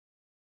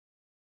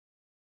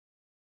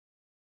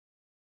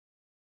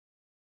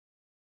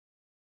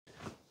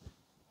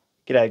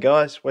G'day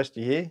guys,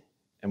 Westy here,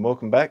 and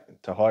welcome back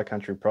to High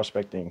Country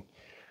Prospecting.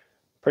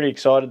 Pretty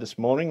excited this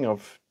morning.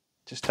 I've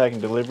just taken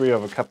delivery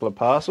of a couple of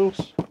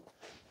parcels,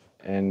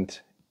 and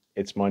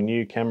it's my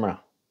new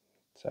camera.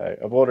 So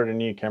I've ordered a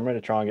new camera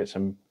to try and get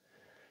some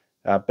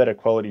better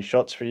quality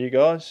shots for you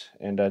guys,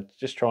 and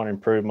just try and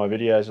improve my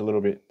videos a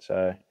little bit.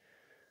 So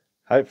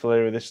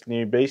hopefully with this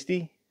new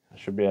beastie, I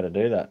should be able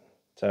to do that.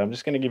 So I'm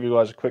just going to give you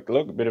guys a quick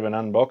look, a bit of an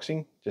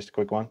unboxing, just a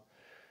quick one,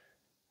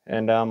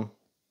 and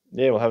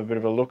yeah, we'll have a bit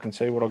of a look and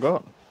see what I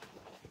got.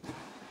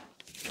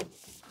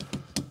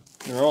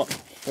 Alright,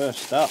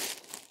 first up,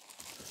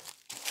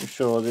 I'm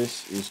sure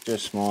this is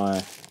just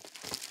my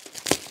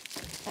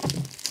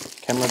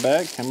camera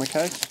case.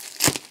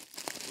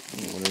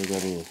 What do we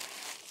got here?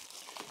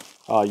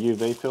 Oh,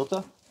 UV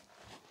filter.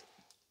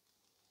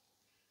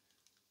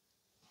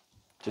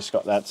 Just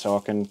got that so I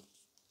can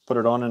put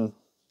it on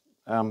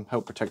and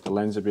help protect the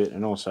lens a bit,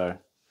 and also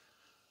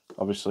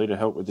obviously to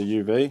help with the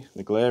UV,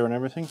 the glare and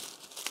everything.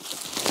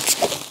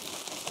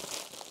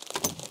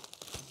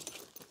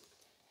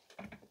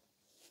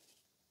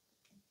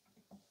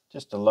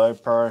 Just a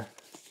Lowepro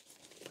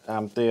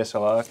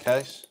DSLR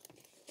case.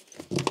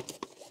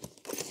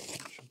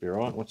 Should be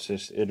right. What's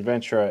this?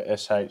 Adventura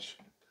SH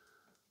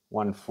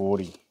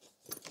 140.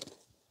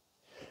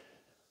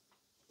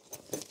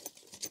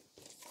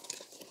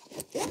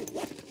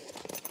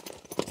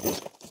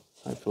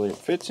 Hopefully it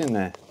fits in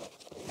there.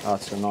 Oh,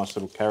 it's a nice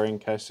little carrying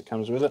case that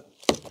comes with it.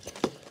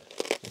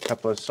 A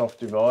couple of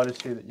soft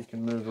dividers here that you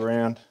can move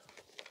around.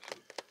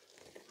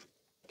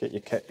 Get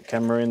your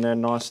camera in there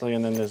nicely,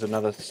 and then there's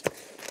another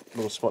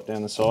little spot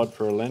down the side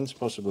for a lens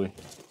possibly.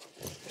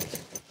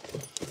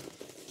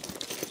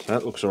 So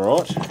that looks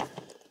alright.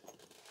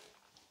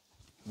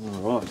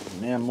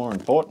 Alright, now more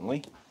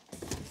importantly,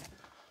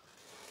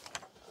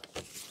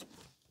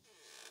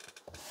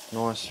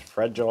 nice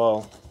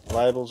fragile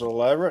labels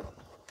all over it.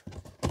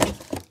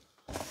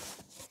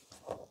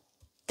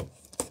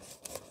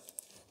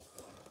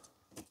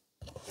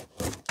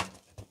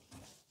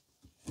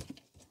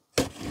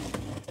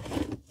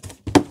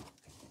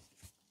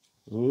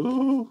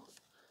 Ooh.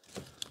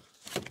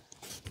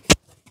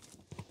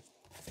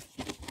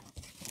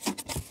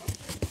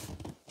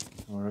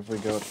 What have we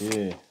got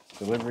here?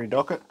 Delivery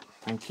docket,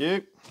 thank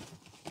you.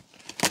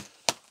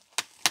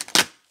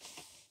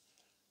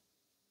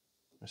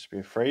 Must be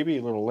a freebie,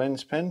 a little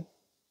lens pen.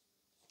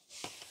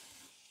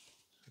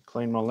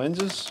 Clean my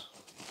lenses.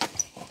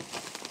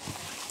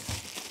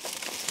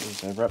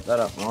 They've wrapped that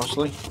up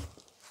nicely.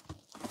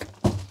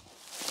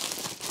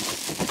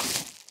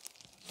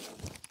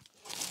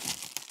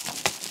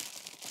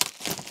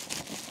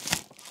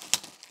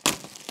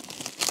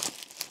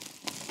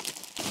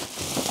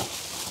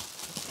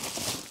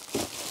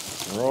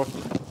 Right.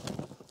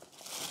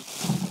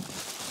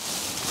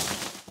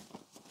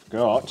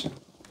 Got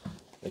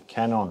the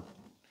Canon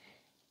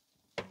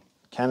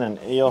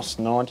EOS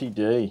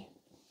 90D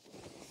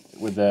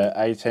with the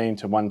 18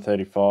 to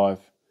 135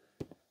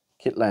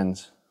 kit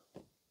lens.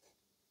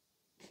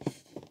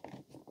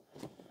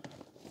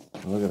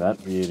 Look at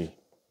that beauty.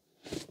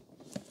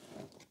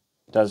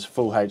 Does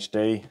full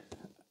HD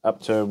up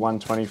to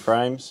 120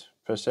 frames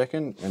per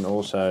second, and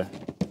also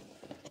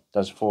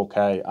does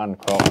 4K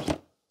uncropped,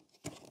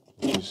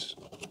 which is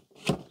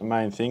the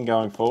main thing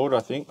going forward, I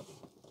think.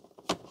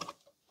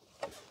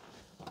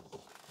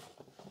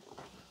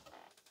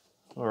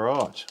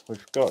 Alright,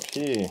 we've got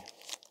here,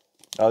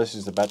 oh, this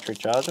is the battery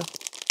charger.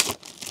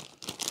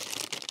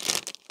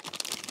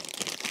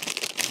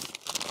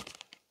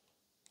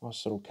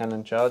 Nice little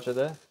Canon charger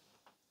there.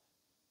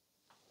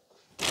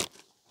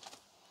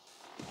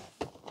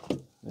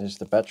 There's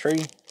the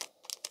battery.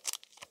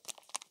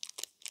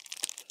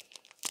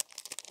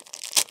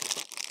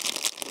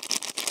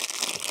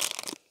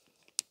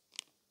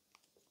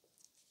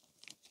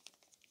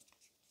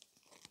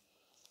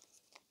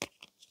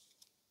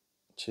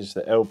 Which is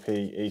the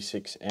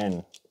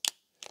LP-E6N.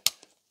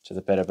 To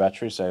the better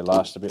batteries, they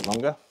last a bit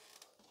longer.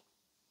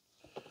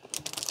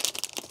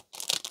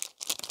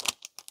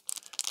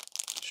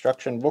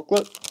 Instruction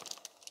booklet.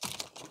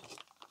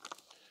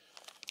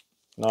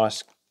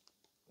 Nice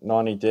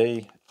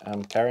 90D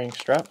carrying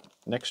strap,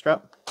 neck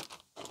strap.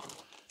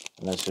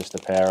 And that's just the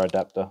power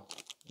adapter,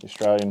 the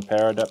Australian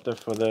power adapter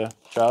for the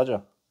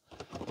charger.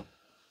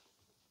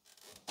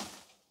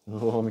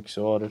 Oh, I'm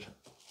excited.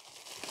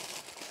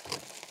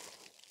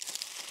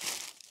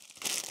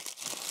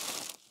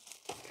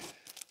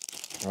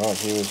 Right,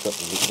 here we've got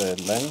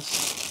the lens,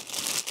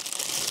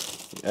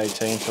 the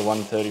 18 to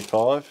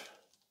 135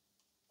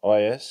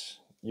 IS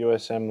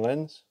USM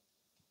lens.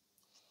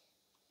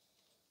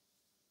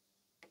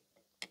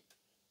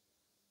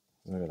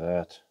 Look at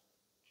that.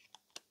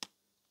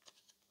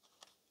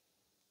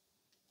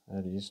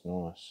 That is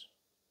nice.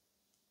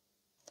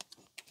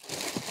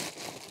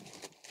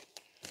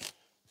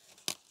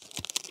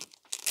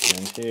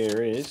 And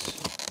here is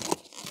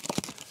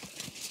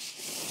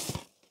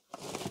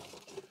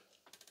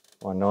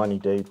my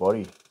 90D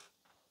body.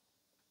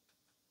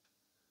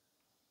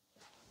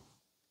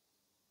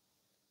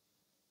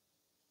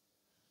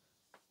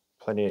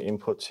 plenty of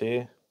inputs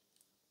here,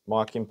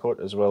 mic input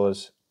as well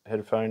as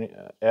headphone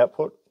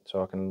output,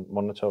 so I can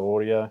monitor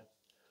audio.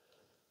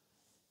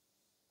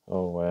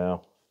 Oh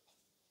wow.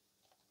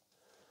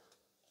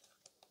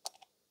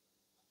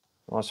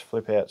 Nice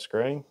flip out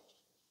screen.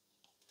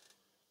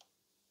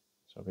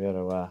 So I'll be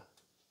able to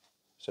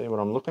see what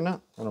I'm looking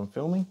at when I'm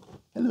filming.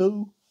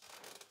 Hello.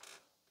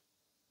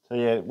 So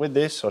yeah, with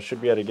this I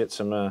should be able to get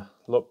some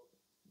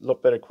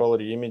lot better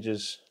quality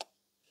images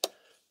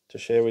to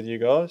share with you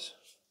guys.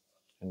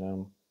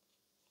 And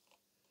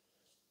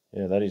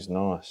yeah, that is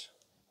nice.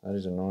 That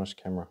is a nice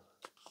camera.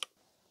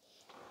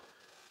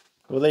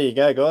 Well, there you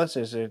go, guys.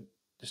 There's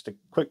just a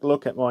quick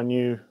look at my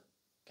new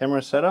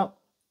camera setup.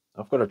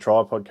 I've got a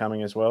tripod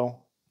coming as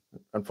well.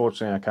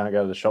 Unfortunately, I can't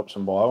go to the shops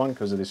and buy one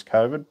because of this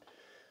COVID.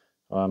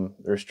 The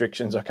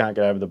restrictions, I can't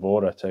go over the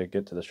border to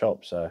get to the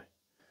shop. So,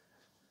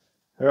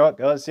 all right,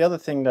 guys. The other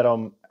thing that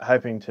I'm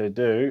hoping to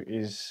do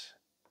is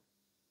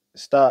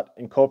start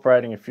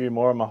incorporating a few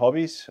more of my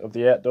hobbies of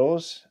the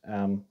outdoors.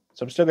 So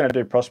I'm still going to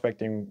do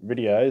prospecting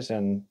videos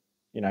and,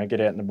 you know,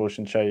 get out in the bush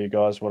and show you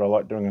guys what I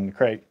like doing in the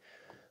creek.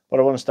 But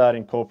I want to start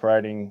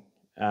incorporating,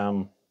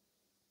 I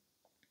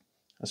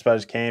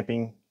suppose,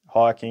 camping,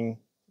 hiking,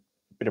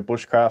 a bit of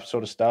bushcraft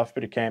sort of stuff, a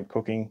bit of camp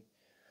cooking,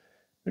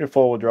 a bit of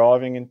four-wheel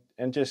driving,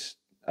 and just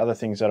other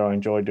things that I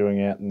enjoy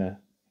doing out in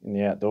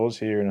the outdoors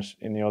here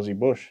in the Aussie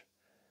bush.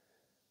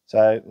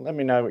 So let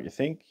me know what you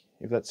think,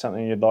 if that's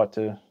something you'd like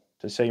to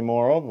see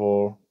more of,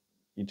 or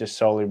you just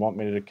solely want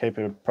me to keep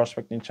a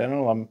prospecting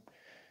channel. I'm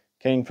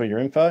keen for your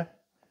info.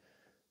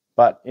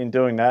 But in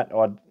doing that,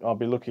 I'll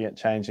be looking at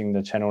changing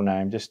the channel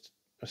name. Just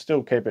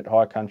still keep it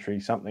High Country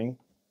something.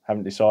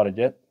 Haven't decided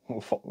yet.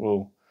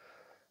 I'll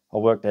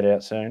work that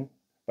out soon.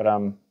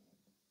 But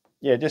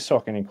yeah, just so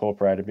I can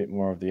incorporate a bit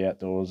more of the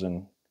outdoors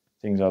and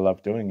things I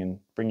love doing and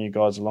bring you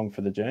guys along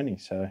for the journey.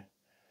 So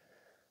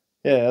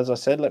yeah, as I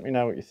said, let me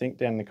know what you think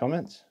down in the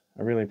comments.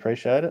 I really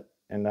appreciate it.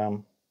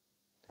 And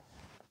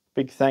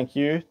big thank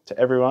you to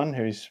everyone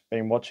who's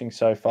been watching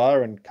so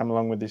far and come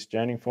along with this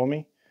journey for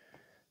me.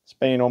 It's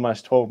been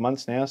almost 12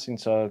 months now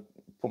since I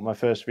put my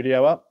first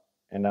video up,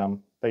 and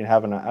been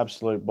having an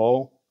absolute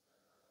ball.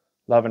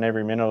 Loving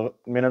every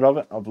minute of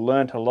it. I've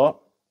learnt a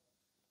lot.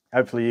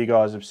 Hopefully you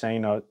guys have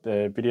seen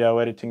the video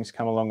editing's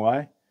come a long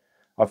way.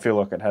 I feel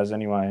like it has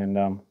anyway,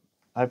 and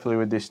hopefully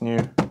with this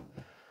new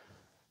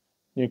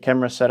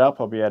camera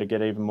setup, I'll be able to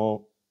get even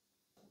more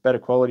better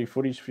quality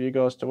footage for you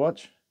guys to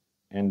watch,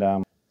 and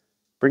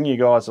bring you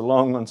guys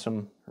along on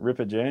some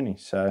ripper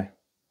journeys. So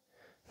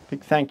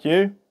big thank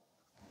you.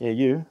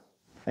 Yeah,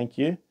 thank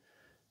you.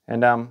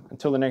 And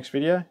until the next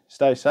video,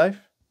 stay safe.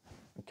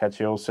 I'll catch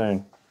you all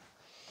soon.